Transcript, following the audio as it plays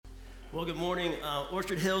Well, good morning,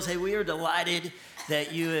 Orchard Hills. Hey, we are delighted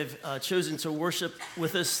that you have chosen to worship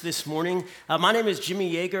with us this morning. My name is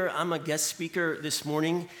Jimmy Yeager. I'm a guest speaker this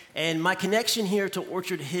morning, and my connection here to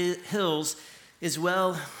Orchard Hills is,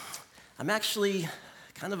 well, I'm actually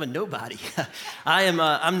kind of a nobody.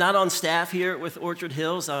 I'm not on staff here with Orchard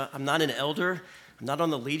Hills. I'm not an elder. I'm not on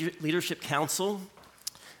the leadership council.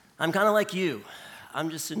 I'm kind of like you. I'm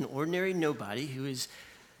just an ordinary nobody who is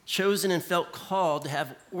chosen and felt called to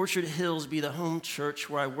have Orchard Hills be the home church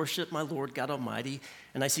where I worship my Lord God Almighty,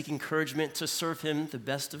 and I seek encouragement to serve Him the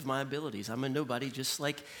best of my abilities. I'm a nobody just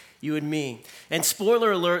like you and me. And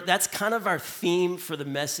spoiler alert, that's kind of our theme for the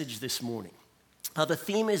message this morning. The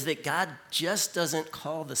theme is that God just doesn't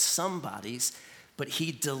call the somebodies, but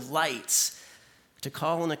He delights to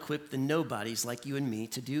call and equip the nobodies like you and me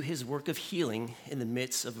to do His work of healing in the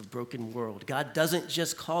midst of a broken world. God doesn't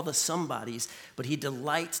just call the somebodies, but He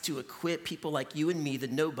delights to equip people like you and me, the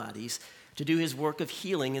nobodies, to do His work of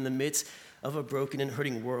healing in the midst of a broken and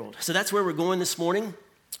hurting world. So that's where we're going this morning.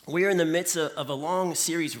 We are in the midst of a long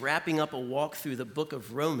series wrapping up a walk through the book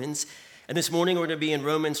of Romans. And this morning we're going to be in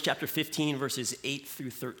Romans chapter 15, verses 8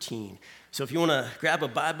 through 13. So if you want to grab a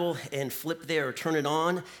Bible and flip there or turn it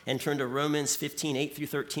on and turn to Romans 15, 8 through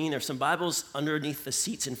 13, there's some Bibles underneath the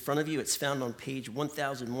seats in front of you. It's found on page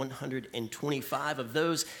 1125 of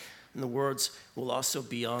those, and the words will also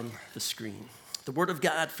be on the screen. The word of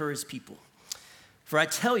God for His people. For I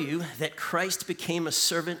tell you that Christ became a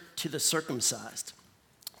servant to the circumcised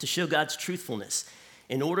to show God's truthfulness,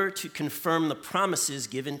 in order to confirm the promises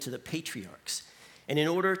given to the patriarchs, and in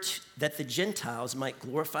order that the Gentiles might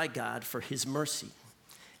glorify God for His mercy.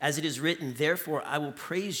 As it is written, therefore I will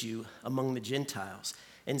praise you among the Gentiles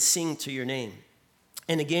and sing to your name.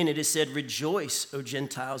 And again it is said, rejoice, O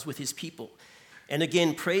Gentiles, with His people. And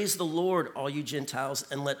again, praise the Lord, all you Gentiles,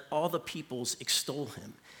 and let all the peoples extol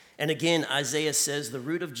Him. And again, Isaiah says, the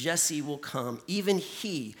root of Jesse will come, even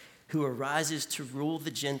he who arises to rule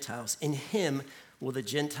the Gentiles. In Him will the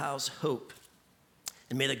Gentiles hope.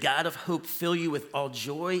 And may the God of hope fill you with all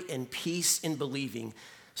joy and peace in believing,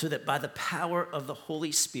 so that by the power of the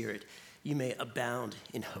Holy Spirit you may abound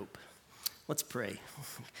in hope. Let's pray.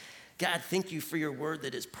 God, thank you for your word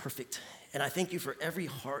that is perfect. And I thank you for every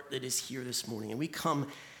heart that is here this morning. And we come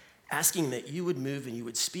asking that you would move and you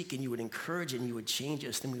would speak and you would encourage and you would change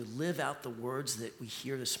us, and we would live out the words that we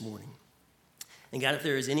hear this morning. And God, if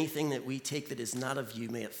there is anything that we take that is not of you,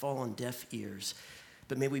 may it fall on deaf ears.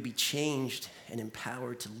 But may we be changed and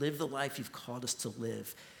empowered to live the life you've called us to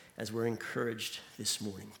live as we're encouraged this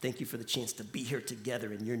morning. Thank you for the chance to be here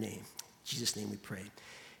together in your name. In Jesus' name we pray.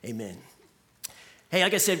 Amen. Hey,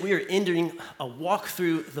 like I said, we are entering a walk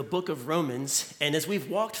through the book of Romans. And as we've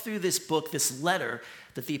walked through this book, this letter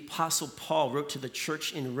that the Apostle Paul wrote to the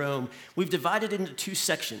church in Rome, we've divided it into two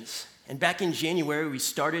sections. And back in January, we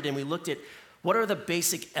started and we looked at what are the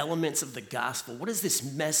basic elements of the gospel? What is this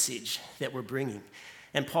message that we're bringing?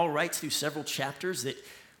 And Paul writes through several chapters that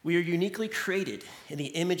we are uniquely created in the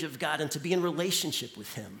image of God and to be in relationship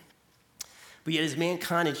with Him. But yet as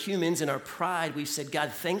mankind and humans in our pride, we've said,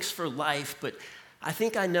 God, thanks for life, but I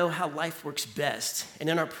think I know how life works best. And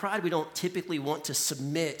in our pride, we don't typically want to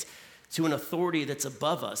submit to an authority that's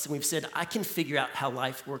above us. And we've said, I can figure out how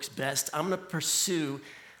life works best. I'm going to pursue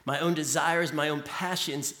my own desires, my own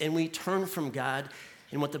passions, and we turn from God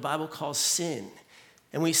in what the Bible calls sin.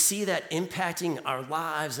 And we see that impacting our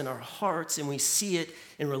lives and our hearts, and we see it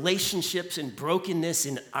in relationships and brokenness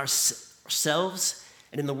in ourselves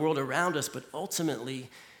and in the world around us, but ultimately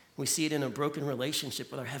we see it in a broken relationship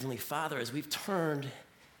with our Heavenly Father as we've turned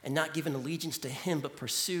and not given allegiance to Him, but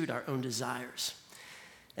pursued our own desires.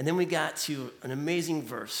 And then we got to an amazing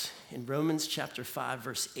verse in Romans chapter 5,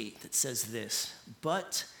 verse 8 that says this,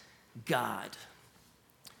 but God.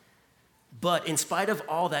 But in spite of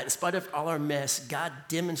all that, in spite of all our mess, God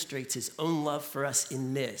demonstrates His own love for us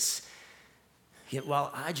in this. Yet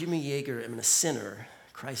while I, Jimmy Yeager, am a sinner,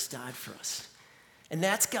 Christ died for us. And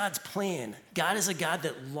that's God's plan. God is a God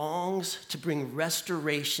that longs to bring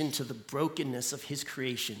restoration to the brokenness of His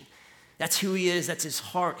creation. That's who He is. That's His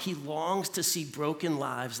heart. He longs to see broken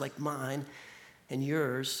lives like mine and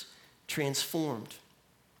yours transformed.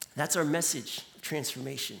 That's our message of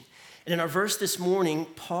transformation. And in our verse this morning,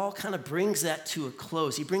 Paul kind of brings that to a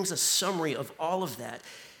close. He brings a summary of all of that.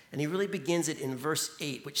 And he really begins it in verse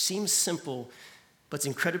 8, which seems simple, but it's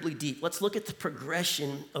incredibly deep. Let's look at the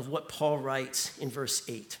progression of what Paul writes in verse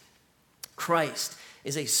 8. Christ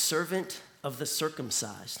is a servant of the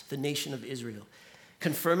circumcised, the nation of Israel,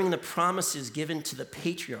 confirming the promises given to the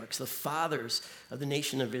patriarchs, the fathers of the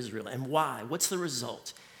nation of Israel. And why? What's the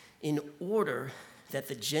result? In order that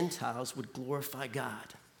the Gentiles would glorify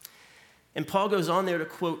God. And Paul goes on there to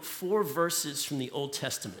quote 4 verses from the Old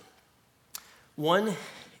Testament. One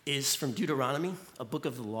is from Deuteronomy, a book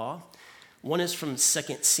of the law. One is from 2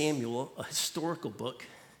 Samuel, a historical book.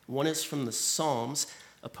 One is from the Psalms,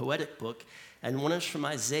 a poetic book. And one is from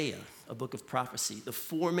Isaiah, a book of prophecy. The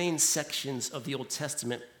 4 main sections of the Old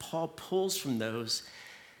Testament, Paul pulls from those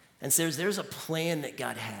and says there's a plan that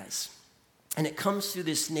God has. And it comes through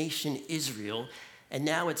this nation, Israel, and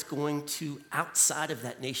now it's going to outside of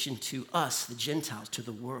that nation to us, the Gentiles, to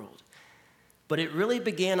the world. But it really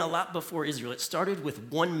began a lot before Israel. It started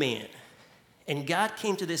with one man. And God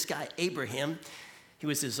came to this guy, Abraham. He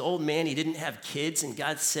was this old man. He didn't have kids. And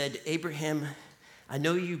God said, Abraham, I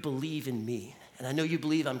know you believe in me. And I know you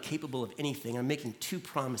believe I'm capable of anything. I'm making 2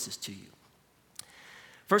 promises to you.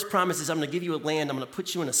 First promise is I'm going to give you a land. I'm going to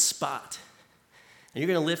put you in a spot. And you're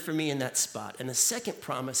going to live for me in that spot. And the second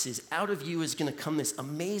promise is out of you is going to come this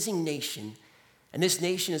amazing nation. And this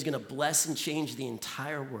nation is going to bless and change the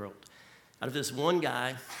entire world. Out of this one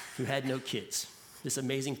guy who had no kids. This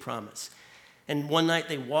amazing promise. And one night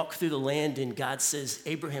they walk through the land and God says,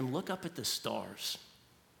 Abraham, look up at the stars.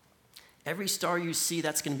 Every star you see,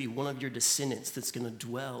 that's going to be one of your descendants that's going to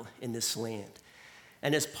dwell in this land.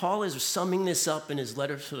 And as Paul is summing this up in his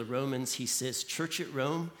letter to the Romans, he says, Church at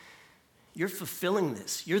Rome, you're fulfilling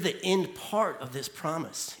this. You're the end part of this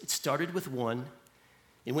promise. It started with one,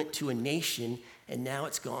 it went to a nation, and now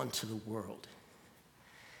it's gone to the world.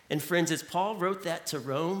 And friends, as Paul wrote that to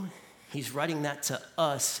Rome, he's writing that to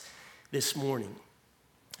us this morning.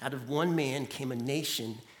 Out of one man came a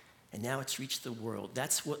nation, and now it's reached the world.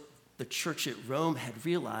 That's what the church at Rome had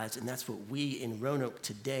realized, and that's what we in Roanoke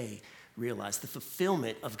today realize. The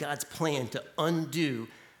fulfillment of God's plan to undo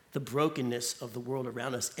the brokenness of the world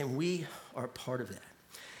around us, and we are a part of that.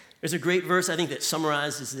 There's a great verse, I think, that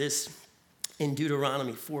summarizes this in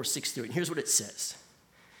Deuteronomy 4:6-8. And here's what it says.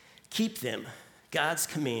 Keep them, God's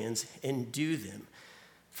commands, and do them,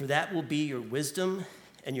 for that will be your wisdom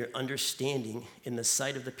and your understanding in the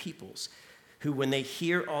sight of the peoples, who, when they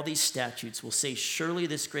hear all these statutes, will say, surely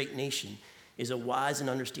this great nation is a wise and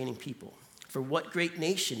understanding people. For what great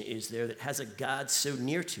nation is there that has a God so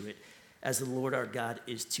near to it as the Lord our God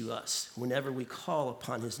is to us, whenever we call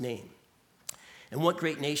upon his name? And what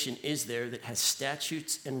great nation is there that has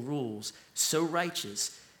statutes and rules so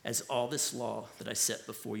righteous as all this law that I set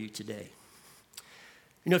before you today?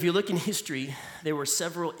 You know, if you look in history, there were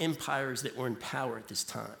several empires that were in power at this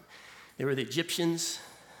time. There were the Egyptians,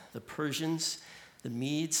 the Persians, the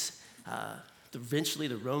Medes, eventually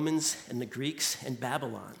the Romans and the Greeks, and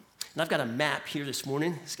Babylon. And I've got a map here this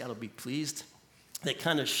morning, Scott will be pleased, that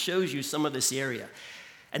kind of shows you some of this area.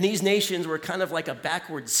 And these nations were kind of like a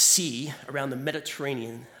backward sea around the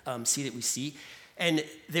Mediterranean sea that we see. And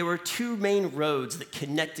there were 2 main roads that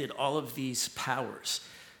connected all of these powers.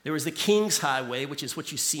 There was the King's Highway, which is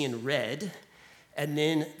what you see in red, and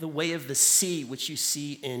then the Way of the Sea, which you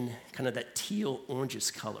see in kind of that teal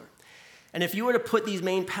orangish color. And if you were to put these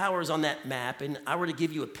main powers on that map, and I were to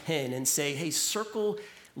give you a pen and say, hey, circle,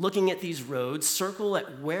 looking at these roads, circle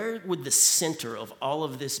at where would the center of all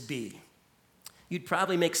of this be? You'd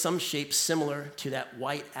probably make some shape similar to that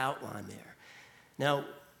white outline there. Now,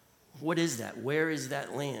 what is that? Where is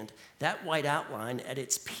that land? That white outline at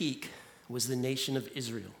its peak was the nation of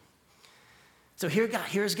Israel. So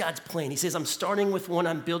here's God's plan. He says, I'm starting with one,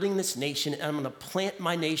 I'm building this nation, and I'm going to plant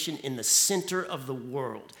my nation in the center of the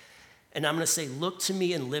world. And I'm going to say, look to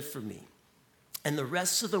me and live for me. And the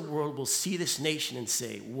rest of the world will see this nation and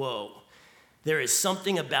say, whoa, there is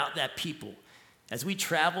something about that people. As we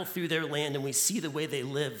travel through their land and we see the way they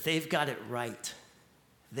live, they've got it right.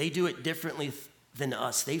 They do it differently than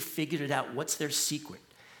us. They figured it out. What's their secret?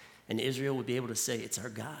 And Israel would be able to say, it's our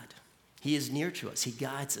God. He is near to us. He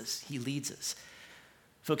guides us. He leads us.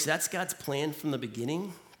 Folks, that's God's plan from the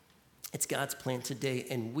beginning. It's God's plan today,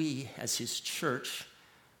 and we, as his church,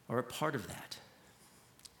 are a part of that.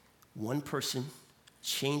 One person,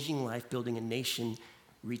 changing life, building a nation,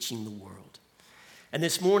 reaching the world. And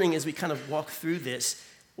this morning, as we kind of walk through this,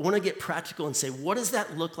 I want to get practical and say, what does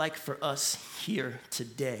that look like for us here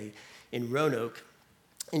today in Roanoke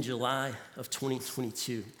in July of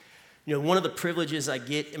 2022? You know, one of the privileges I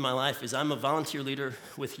get in my life is I'm a volunteer leader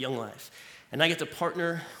with Young Life. And I get to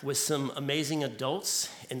partner with some amazing adults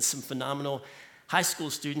and some phenomenal high school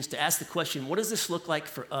students to ask the question, what does this look like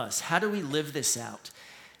for us? How do we live this out?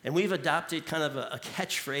 And we've adopted kind of a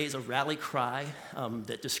catchphrase, a rally cry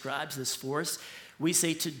that describes this for us. We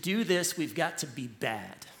say, to do this, we've got to be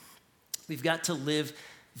bad. We've got to live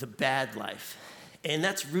the bad life. And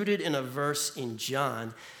that's rooted in a verse in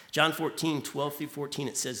John 14, 12 through 14,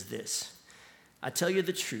 it says this, I tell you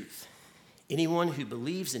the truth, Anyone who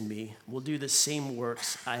believes in me will do the same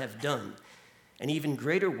works I have done, and even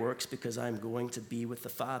greater works because I am going to be with the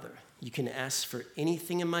Father. You can ask for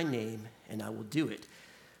anything in my name, and I will do it,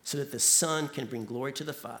 so that the Son can bring glory to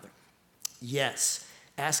the Father. Yes,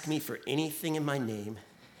 ask me for anything in my name,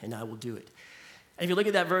 and I will do it. And if you look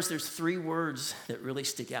at that verse, there's 3 words that really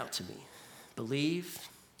stick out to me. Believe,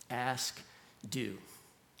 ask, do.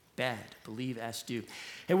 Bad. Believe, ask, do.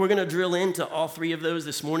 And we're going to drill into all 3 of those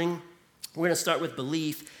this morning. We're going to start with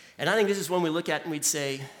belief. And I think this is one we look at and we'd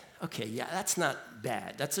say, okay, yeah, that's not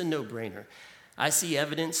bad. That's a no-brainer. I see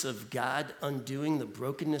evidence of God undoing the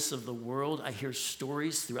brokenness of the world. I hear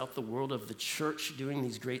stories throughout the world of the church doing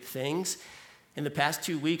these great things. In the past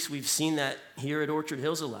 2 weeks, we've seen that here at Orchard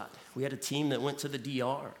Hills a lot. We had a team that went to the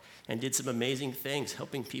DR and did some amazing things,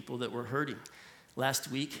 helping people that were hurting. Last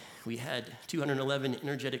week, we had 211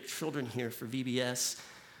 energetic children here for VBS,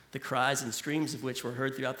 the cries and screams of which were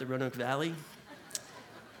heard throughout the Roanoke Valley.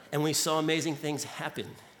 And we saw amazing things happen.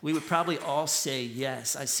 We would probably all say,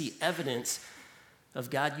 yes, I see evidence of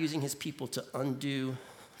God using his people to undo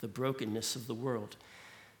the brokenness of the world.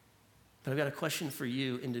 But I've got a question for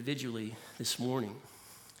you individually this morning,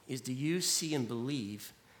 is do you see and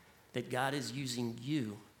believe that God is using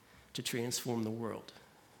you to transform the world?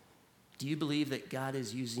 Do you believe that God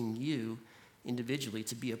is using you individually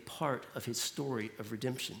to be a part of his story of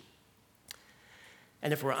redemption?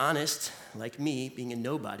 And if we're honest, like me, being a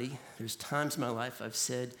nobody, there's times in my life I've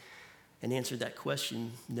said and answered that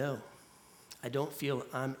question, no. I don't feel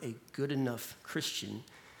I'm a good enough Christian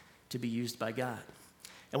to be used by God.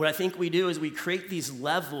 And what I think we do is we create these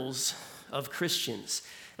levels of Christians.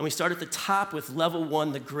 And we start at the top with level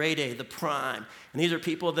 1, the grade A, the prime. And these are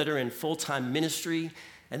people that are in full-time ministry,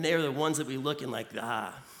 and they are the ones that we look and like,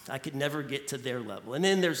 I could never get to their level. And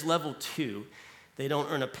then there's level 2. They don't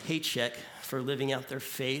earn a paycheck for living out their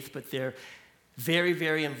faith, but they're very,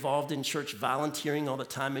 very involved in church, volunteering all the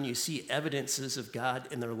time, and you see evidences of God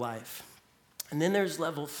in their life. And then there's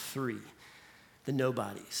level 3, the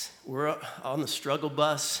nobodies. We're on the struggle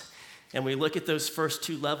bus, and we look at those first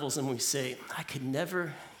 2 levels and we say, I could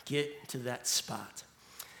never get to that spot.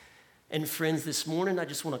 And friends, this morning I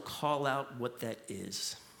just want to call out what that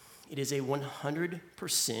is. It is a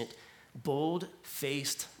 100%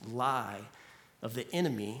 bold-faced lie of the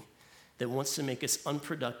enemy that wants to make us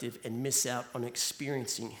unproductive and miss out on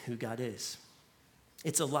experiencing who God is.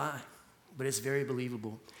 It's a lie, but it's very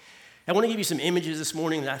believable. I want to give you some images this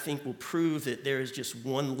morning that I think will prove that there is just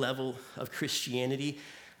one level of Christianity.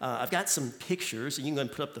 I've got some pictures, and you can go ahead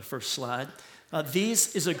and put up the first slide.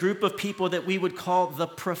 These is a group of people that we would call the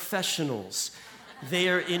professionals. They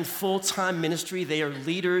are in full-time ministry. They are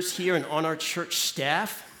leaders here and on our church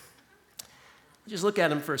staff. Just look at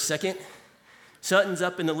them for a second. Sutton's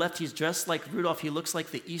up in the left. He's dressed like Rudolph. He looks like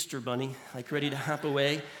the Easter bunny, like ready to hop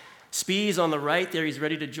away. Spee's on the right there. He's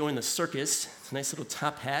ready to join the circus. It's a nice little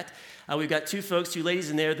top hat. We've got 2 ladies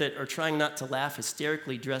in there that are trying not to laugh,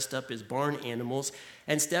 hysterically dressed up as barn animals.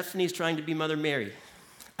 And Stephanie's trying to be Mother Mary.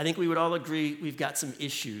 I think we would all agree we've got some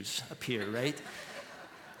issues up here, right?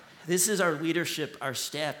 This is our leadership, our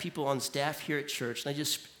staff, people on staff here at church. And I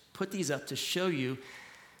just put these up to show you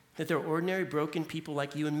that they're ordinary, broken people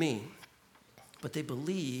like you and me. But they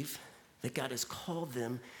believe that God has called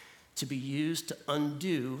them to be used to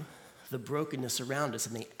undo the brokenness around us,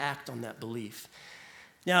 and they act on that belief.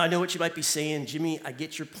 Now, I know what you might be saying, Jimmy, I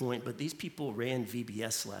get your point, but these people ran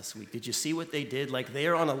VBS last week. Did you see what they did? Like, they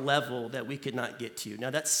are on a level that we could not get to.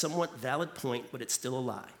 Now, that's a somewhat valid point, but it's still a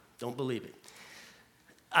lie. Don't believe it.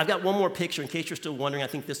 I've got one more picture in case you're still wondering. I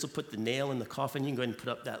think this will put the nail in the coffin. You can go ahead and put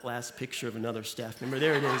up that last picture of another staff member.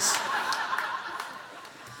 There it is.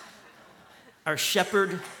 Our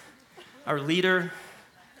shepherd, our leader,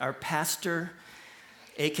 our pastor,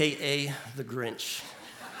 AKA the Grinch.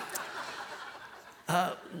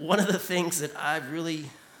 One of the things that I really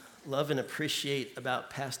love and appreciate about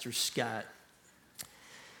Pastor Scott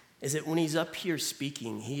is that when he's up here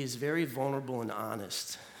speaking, he is very vulnerable and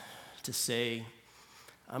honest to say,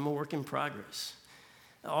 I'm a work in progress.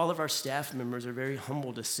 All of our staff members are very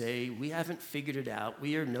humble to say, we haven't figured it out.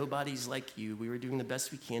 We are nobodies like you. We are doing the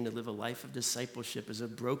best we can to live a life of discipleship as a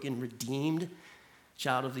broken, redeemed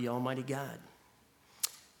child of the Almighty God.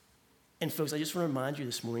 And folks, I just want to remind you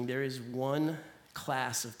this morning, there is one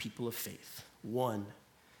class of people of faith, one,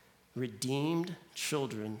 redeemed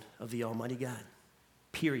children of the Almighty God,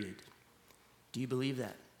 period. Do you believe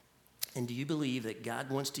that? And do you believe that God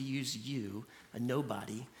wants to use you, a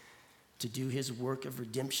nobody, to do his work of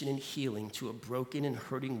redemption and healing to a broken and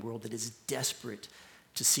hurting world that is desperate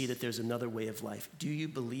to see that there's another way of life? Do you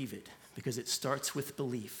believe it? Because it starts with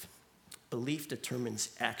belief. Belief determines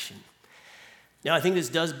action. Now, I think this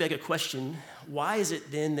does beg a question. Why is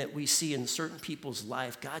it then that we see in certain people's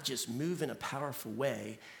life God just move in a powerful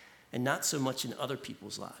way and not so much in other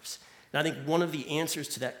people's lives? And I think one of the answers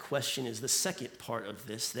to that question is the second part of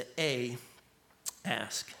this, the A,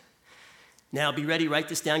 ask. Now, be ready, write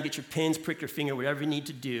this down, get your pens, prick your finger, whatever you need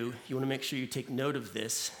to do. You want to make sure you take note of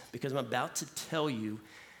this because I'm about to tell you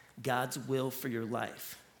God's will for your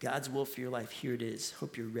life. God's will for your life. Here it is.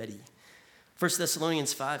 Hope you're ready. 1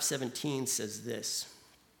 Thessalonians 5:17 says this,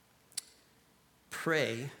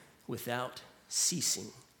 pray without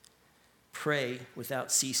ceasing. Pray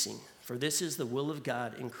without ceasing, for this is the will of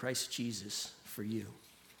God in Christ Jesus for you.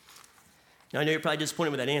 Now, I know you're probably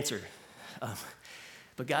disappointed with that answer,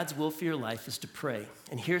 but God's will for your life is to pray.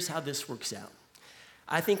 And here's how this works out.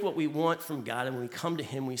 I think what we want from God, and when we come to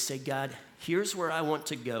him, we say, God, here's where I want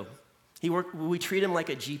to go. We treat him like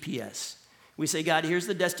a GPS. We say, God, here's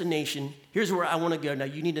the destination. Here's where I want to go. Now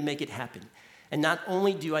you need to make it happen. And not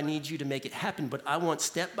only do I need you to make it happen, but I want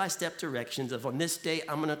step-by-step directions of on this day,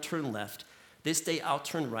 I'm going to turn left. This day, I'll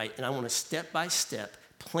turn right. And I want a step-by-step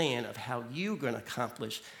plan of how you're going to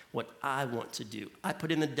accomplish what I want to do. I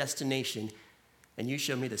put in the destination, and you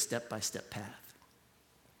show me the step-by-step path.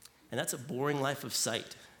 And that's a boring life of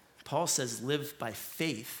sight. Paul says, live by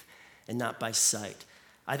faith and not by sight.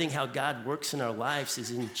 I think how God works in our lives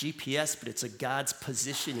is in GPS, but it's a God's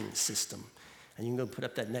positioning system. And you can go put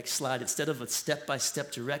up that next slide. Instead of a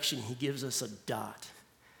step-by-step direction, he gives us a dot.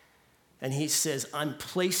 And he says, I'm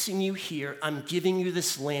placing you here. I'm giving you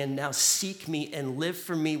this land. Now seek me and live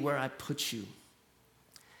for me where I put you.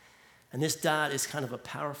 And this dot is kind of a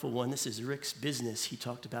powerful one. This is Rick's business he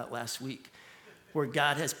talked about last week, where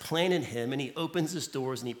God has planted him, and he opens his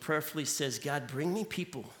doors, and he prayerfully says, God, bring me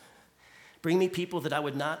people. Bring me people that I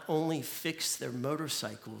would not only fix their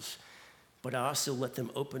motorcycles, but I also let them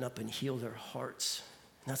open up and heal their hearts.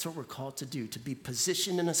 And that's what we're called to do, to be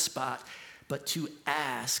positioned in a spot, but to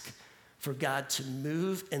ask for God to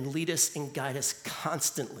move and lead us and guide us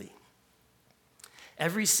constantly.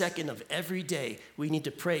 Every second of every day, we need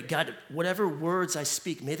to pray, God, whatever words I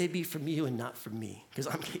speak, may they be from you and not from me, because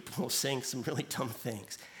I'm capable of saying some really dumb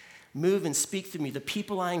things. Move and speak through me. The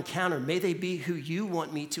people I encounter, may they be who you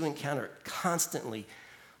want me to encounter constantly,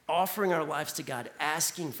 offering our lives to God,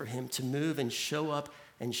 asking for him to move and show up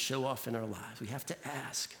and show off in our lives. We have to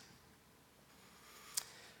ask.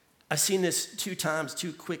 I've seen this 2 times,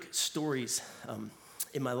 2 quick stories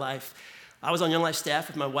in my life. I was on Young Life staff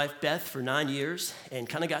with my wife, Beth, for 9 years and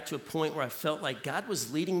kind of got to a point where I felt like God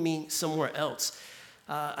was leading me somewhere else.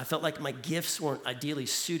 I felt like my gifts weren't ideally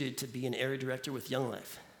suited to be an area director with Young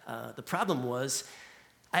Life. The problem was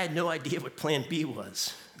I had no idea what plan B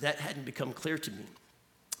was. That hadn't become clear to me.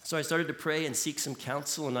 So I started to pray and seek some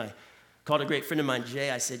counsel, and I called a great friend of mine,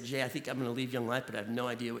 Jay. I said, Jay, I think I'm going to leave Young Life, but I have no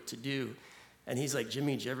idea what to do. And he's like,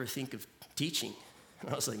 Jimmy, did you ever think of teaching? And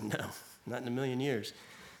I was like, no, not in a million years.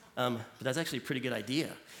 But that's actually a pretty good idea.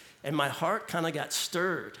 And my heart kind of got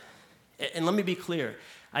stirred. And let me be clear.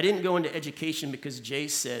 I didn't go into education because Jay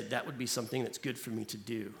said that would be something that's good for me to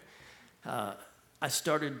do. I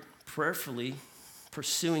started prayerfully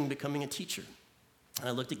pursuing becoming a teacher. And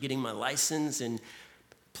I looked at getting my license and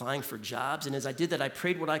applying for jobs. And as I did that, I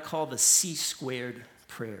prayed what I call the C-squared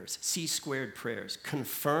prayers. C-squared prayers.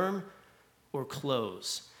 Confirm or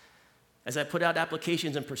close. As I put out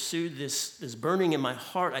applications and pursued this burning in my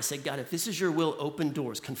heart, I said, God, if this is your will, open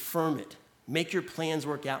doors, confirm it. Make your plans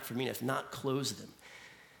work out for me, and if not, close them.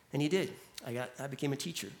 And he did. I became a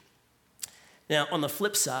teacher. Now, on the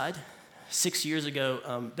flip side, 6 years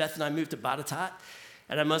ago, Beth and I moved to Botetourt,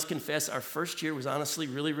 and I must confess, our first year was honestly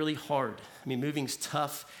really, really hard. I mean, moving's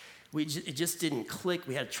tough. It just didn't click.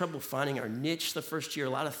 We had trouble finding our niche the first year. A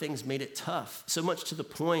lot of things made it tough, so much to the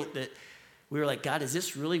point that we were like, God, is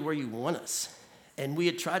this really where you want us? And we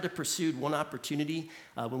had tried to pursue one opportunity.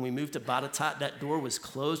 When we moved to Botetourt, that door was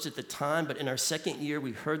closed at the time, but in our second year,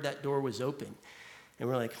 we heard that door was open. And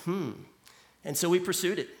we're like, And so we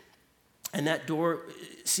pursued it. And that door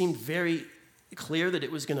seemed very clear that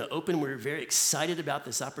it was going to open. We were very excited about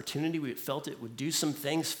this opportunity. We felt it would do some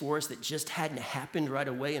things for us that just hadn't happened right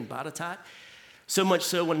away in Botetourt. So much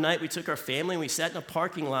so, one night we took our family and we sat in a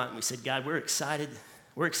parking lot and we said, God, we're excited.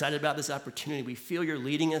 We're excited about this opportunity. We feel you're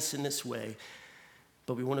leading us in this way,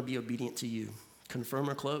 but we want to be obedient to you. Confirm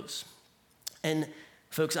or close. And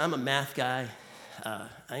folks, I'm a math guy.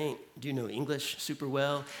 I do know English super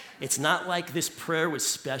well. It's not like this prayer was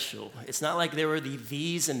special. It's not like there were the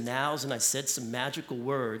these and nows and I said some magical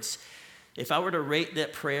words. If I were to rate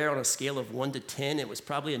that prayer on a scale of 1 to 10, it was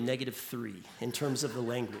probably a -3 in terms of the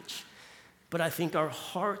language. But I think our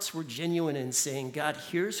hearts were genuine in saying, God,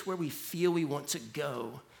 here's where we feel we want to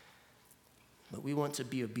go. but we want to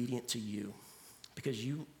be obedient to you because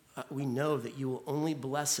we know that you will only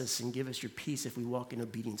bless us and give us your peace if we walk in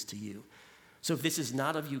obedience to you. So if this is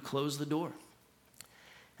not of you, close the door.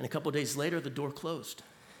 And a couple of days later, the door closed.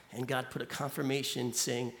 And God put a confirmation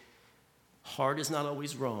saying, hard is not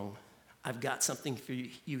always wrong. I've got something for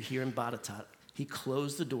you here in Botetourt. He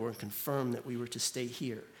closed the door and confirmed that we were to stay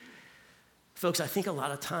here. Folks, I think a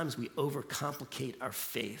lot of times we overcomplicate our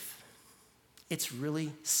faith. It's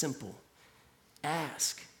really simple.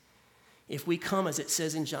 Ask. If we come, as it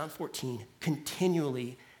says in John 14,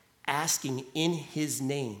 continually asking in his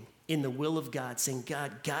name, in the will of God, saying,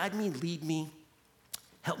 God, guide me, lead me,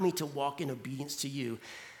 help me to walk in obedience to you.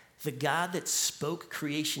 The God that spoke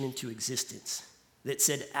creation into existence, that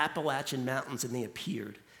said Appalachian mountains and they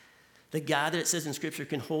appeared. The God that it says in Scripture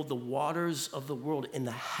can hold the waters of the world in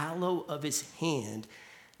the hollow of his hand.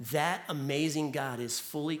 That amazing God is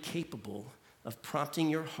fully capable of prompting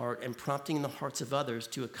your heart and prompting the hearts of others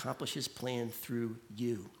to accomplish his plan through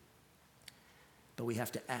you. But we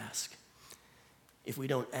have to ask. If we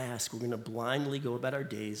don't ask, we're going to blindly go about our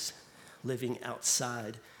days living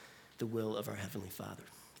outside the will of our Heavenly Father.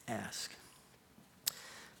 Ask.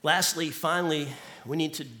 Lastly, finally, we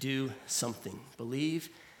need to do something. Believe,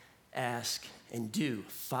 ask, and do.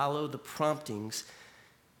 Follow the promptings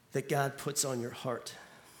that God puts on your heart.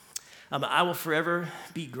 I will forever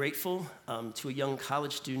be grateful to a young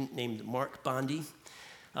college student named Mark Bondi.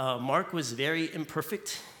 Mark was very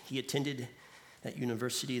imperfect. He attended that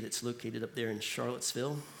university that's located up there in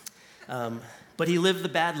Charlottesville. But he lived the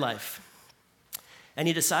bad life. And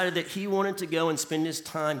he decided that he wanted to go and spend his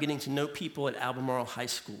time getting to know people at Albemarle High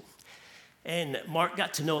School. And Mark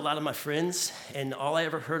got to know a lot of my friends, and all I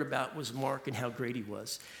ever heard about was Mark and how great he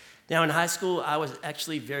was. Now, in high school, I was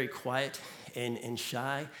actually very quiet and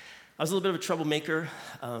shy. I was a little bit of a troublemaker.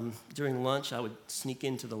 During lunch, I would sneak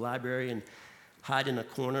into the library and hide in a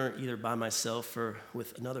corner, either by myself or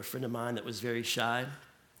with another friend of mine that was very shy.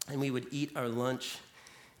 And we would eat our lunch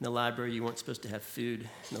in the library. You weren't supposed to have food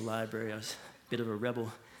in the library. I was a bit of a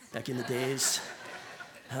rebel back in the days,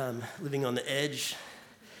 living on the edge.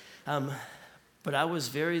 But I was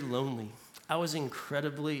very lonely. I was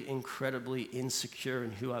incredibly, incredibly insecure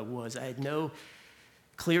in who I was. I had no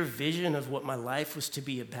clear vision of what my life was to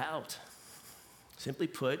be about. Simply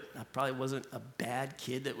put, I probably wasn't a bad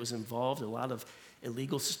kid that was involved in a lot of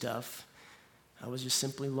illegal stuff. I was just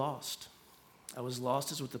simply lost. I was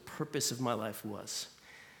lost as what the purpose of my life was.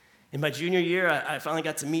 In my junior year, I finally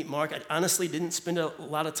got to meet Mark. I honestly didn't spend a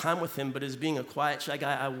lot of time with him, but as being a quiet, shy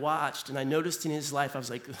guy, I watched and I noticed in his life, I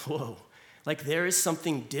was like, whoa, like there is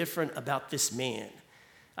something different about this man.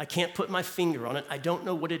 I can't put my finger on it. I don't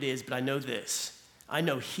know what it is, but I know this. I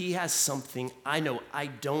know he has something. I know I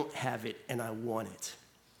don't have it, and I want it.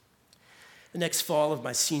 The next fall of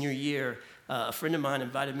my senior year, a friend of mine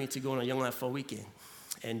invited me to go on a Young Life Fall weekend.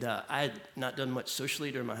 And I had not done much socially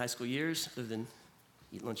during my high school years, other than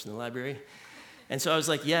eat lunch in the library. And so I was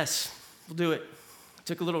like, yes, we'll do it.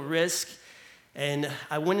 Took a little risk. And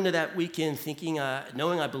I went into that weekend thinking,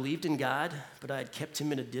 knowing I believed in God, but I had kept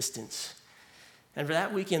him at a distance. And for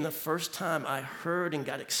that weekend, the first time I heard and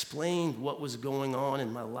got explained what was going on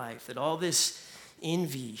in my life, that all this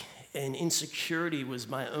envy and insecurity was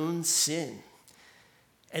my own sin.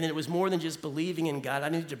 And it was more than just believing in God. I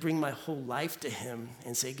needed to bring my whole life to him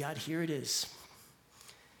and say, God, here it is.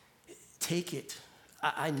 Take it.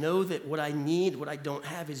 I know that what I need, what I don't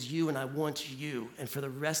have is you, and I want you. And for the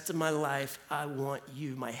rest of my life, I want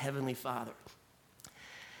you, my Heavenly Father.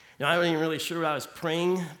 Now, I wasn't even really sure what I was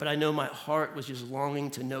praying, but I know my heart was just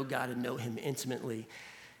longing to know God and know him intimately.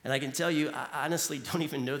 And I can tell you, I honestly don't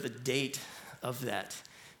even know the date of that.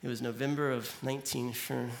 It was November of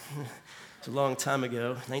it's a long time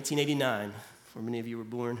ago, 1989, before many of you were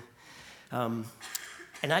born.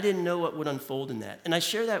 And I didn't know what would unfold in that. And I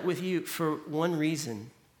share that with you for one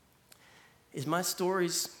reason, is my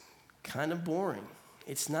story's kind of boring.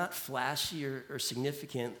 It's not flashy or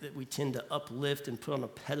significant that we tend to uplift and put on a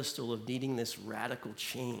pedestal of needing this radical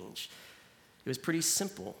change. It was pretty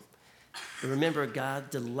simple. But remember, God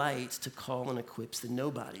delights to call and equips the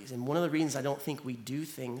nobodies. And one of the reasons I don't think we do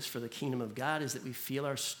things for the kingdom of God is that we feel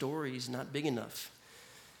our story's not big enough.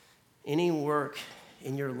 Any work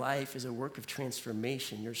in your life is a work of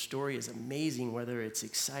transformation. Your story is amazing, whether it's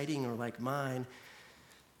exciting or like mine,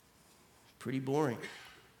 pretty boring.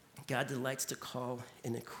 God delights to call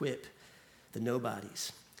and equip the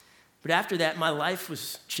nobodies. But after that, my life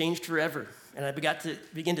was changed forever, and I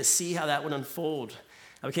began to see how that would unfold.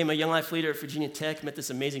 I became a Young Life leader at Virginia Tech, met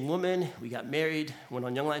this amazing woman. We got married, went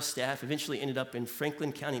on Young Life staff, eventually ended up in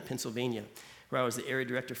Franklin County, Pennsylvania, where I was the area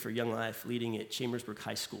director for Young Life, leading at Chambersburg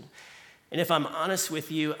High School. And if I'm honest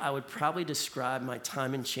with you, I would probably describe my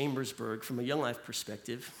time in Chambersburg from a Young Life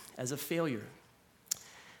perspective as a failure.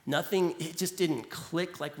 Nothing, it just didn't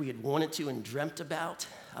click like we had wanted to and dreamt about.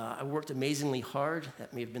 I worked amazingly hard.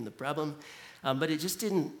 That may have been the problem. But it just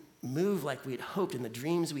didn't move like we had hoped in the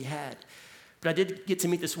dreams we had. But I did get to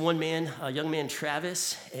meet this one man, a young man,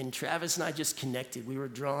 Travis, and Travis and I just connected. We were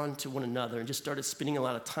drawn to one another and just started spending a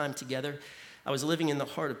lot of time together. I was living in the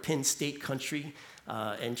heart of Penn State country,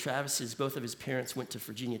 and both of his parents went to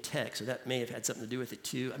Virginia Tech, so that may have had something to do with it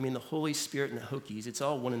too. I mean, the Holy Spirit and the Hokies, it's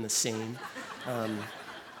all one and the same.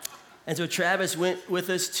 And so Travis went with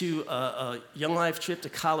us to a Young Life trip to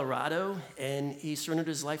Colorado, and he surrendered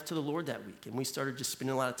his life to the Lord that week. And we started just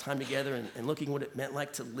spending a lot of time together and looking what it meant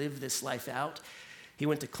like to live this life out. He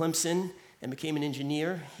went to Clemson and became an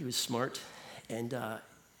engineer. He was smart. And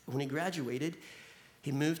when he graduated,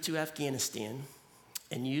 he moved to Afghanistan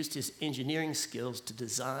and used his engineering skills to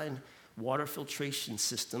design water filtration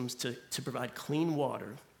systems to provide clean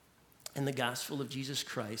water and the gospel of Jesus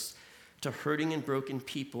Christ to hurting and broken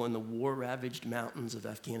people in the war-ravaged mountains of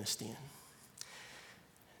Afghanistan.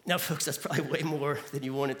 Now, folks, that's probably way more than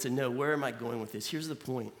you wanted to know. Where am I going with this? Here's the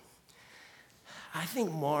point. I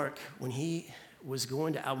think Mark, when he was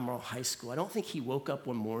going to Albemarle High School, I don't think he woke up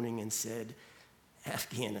one morning and said,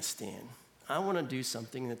 Afghanistan, I want to do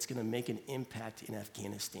something that's going to make an impact in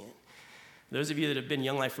Afghanistan. Those of you that have been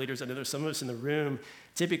Young Life leaders, I know there's some of us in the room,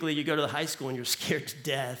 typically you go to the high school and you're scared to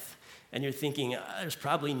death. And you're thinking, there's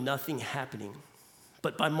probably nothing happening.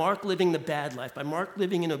 But by Mark living the bad life, by Mark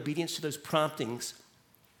living in obedience to those promptings,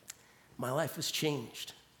 my life was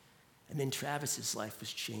changed. And then Travis's life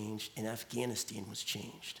was changed, and Afghanistan was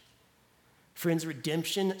changed. Friends,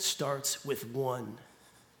 redemption starts with one,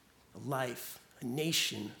 a life, a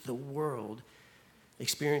nation, the world,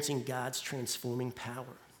 experiencing God's transforming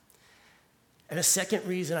power. And a second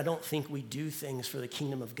reason I don't think we do things for the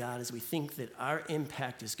kingdom of God is we think that our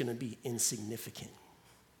impact is going to be insignificant.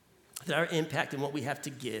 That our impact and what we have to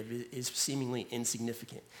give is seemingly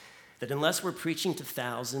insignificant. That unless we're preaching to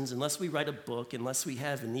thousands, unless we write a book, unless we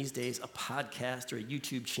have in these days a podcast or a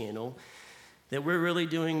YouTube channel, that we're really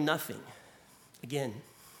doing nothing. Again,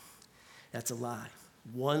 that's a lie.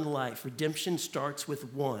 One life. Redemption starts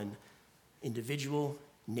with one individual,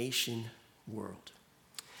 nation, world.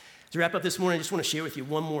 To wrap up this morning, I just want to share with you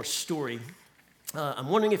one more story. I'm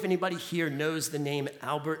wondering if anybody here knows the name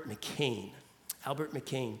Albert McCain. Albert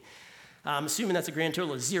McCain. I'm assuming that's a grand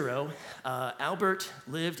total of 0. Albert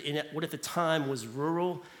lived in what at the time was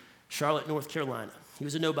rural Charlotte, North Carolina. He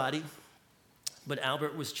was a nobody, but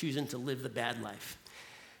Albert was choosing to live the bad life.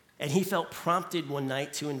 And he felt prompted one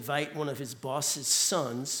night to invite one of his boss's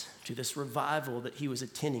sons to this revival that he was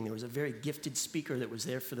attending. There was a very gifted speaker that was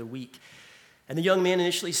there for the week. And the young man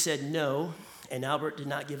initially said no, and Albert did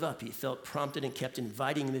not give up. He felt prompted and kept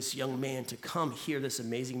inviting this young man to come hear this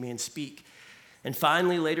amazing man speak. And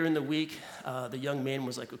finally, later in the week, the young man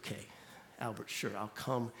was like, okay, Albert, sure, I'll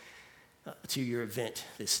come to your event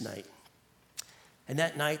this night. And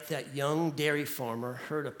that night, that young dairy farmer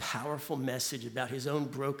heard a powerful message about his own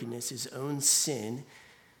brokenness, his own sin,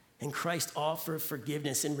 and Christ's offer of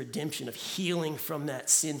forgiveness and redemption, of healing from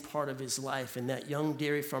that sin part of his life. And that young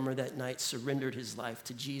dairy farmer that night surrendered his life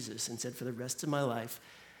to Jesus and said, for the rest of my life,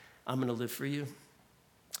 I'm going to live for you.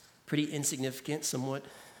 Pretty insignificant, somewhat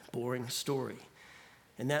boring story.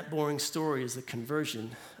 And that boring story is the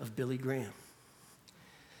conversion of Billy Graham.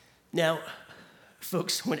 Now,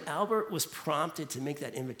 folks, when Albert was prompted to make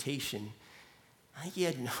that invitation, I think he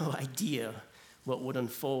had no idea what would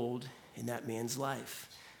unfold in that man's life.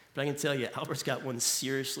 But I can tell you, Albert's got one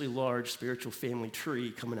seriously large spiritual family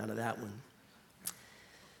tree coming out of that one.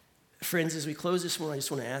 Friends, as we close this morning, I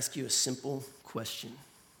just want to ask you a simple question.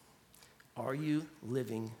 Are you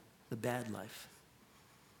living the bad life?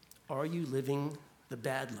 Are you living the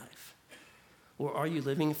bad life? Or are you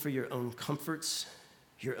living for your own comforts,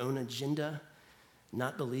 your own agenda,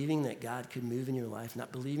 not believing that God could move in your life,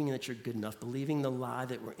 not believing that you're good enough, believing the lie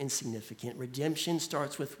that we're insignificant? Redemption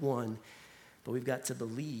starts with one. But we've got to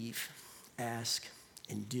believe, ask,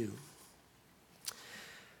 and do.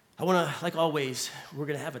 I want to, like always, we're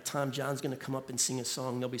going to have a time. John's going to come up and sing a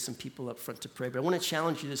song. There'll be some people up front to pray. But I want to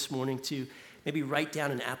challenge you this morning to maybe write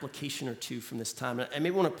down an application or two from this time. I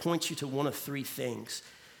maybe want to point you to one of three things.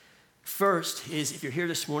 First is, if you're here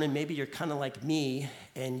this morning, maybe you're kind of like me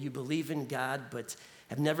and you believe in God, but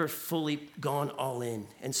have never fully gone all in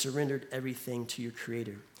and surrendered everything to your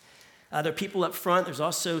Creator. There are people up front. There's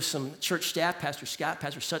also some church staff, Pastor Scott,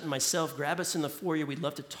 Pastor Sutton, myself. Grab us in the foyer. We'd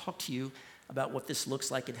love to talk to you about what this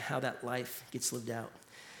looks like and how that life gets lived out.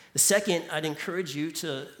 The second, I'd encourage you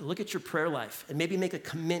to look at your prayer life and maybe make a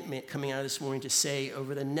commitment coming out of this morning to say,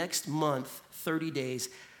 over the next month, 30 days,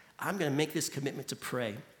 I'm going to make this commitment to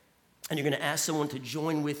pray. And you're going to ask someone to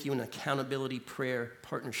join with you in an accountability prayer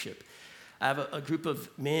partnership. I have a group of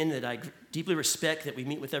men that I deeply respect that we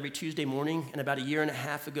meet with every Tuesday morning. And about a year and a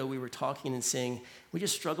half ago, we were talking and saying, we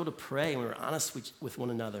just struggle to pray, and we were honest with one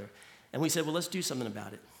another. And we said, well, let's do something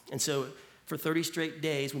about it. And so for 30 straight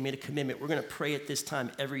days, we made a commitment. We're going to pray at this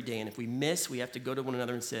time every day. And if we miss, we have to go to one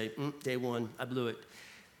another and say, day one, I blew it.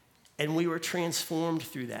 And we were transformed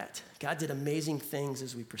through that. God did amazing things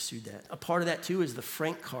as we pursued that. A part of that, too, is the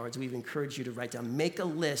Frank cards we've encouraged you to write down. Make a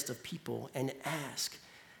list of people and ask.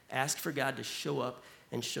 Ask for God to show up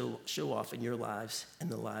and show off in your lives and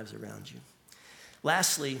the lives around you.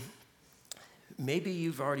 Lastly, maybe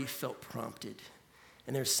you've already felt prompted.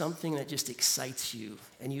 And there's something that just excites you,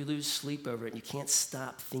 and you lose sleep over it, and you can't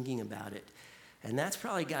stop thinking about it. And that's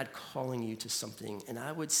probably God calling you to something. And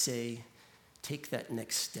I would say, take that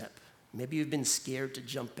next step. Maybe you've been scared to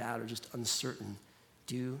jump out or just uncertain.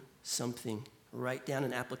 Do something. Write down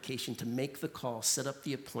an application to make the call, set up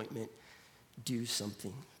the appointment, do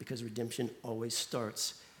something. Because redemption always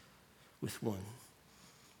starts with one.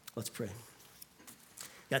 Let's pray.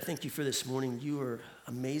 God, thank you for this morning. You are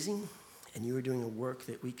amazing. And you are doing a work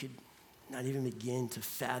that we could not even begin to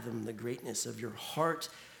fathom the greatness of your heart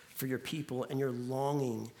for your people and your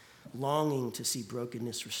longing to see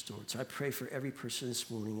brokenness restored. So I pray for every person this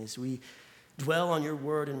morning as we dwell on your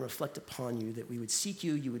word and reflect upon you, that we would seek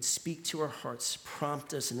you, you would speak to our hearts,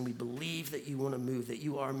 prompt us, and we believe that you want to move, that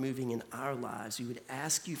you are moving in our lives. We would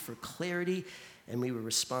ask you for clarity, and we would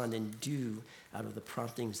respond and do out of the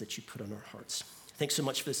promptings that you put on our hearts. Thanks so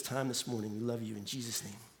much for this time this morning. We love you in Jesus'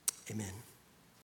 name. Amen.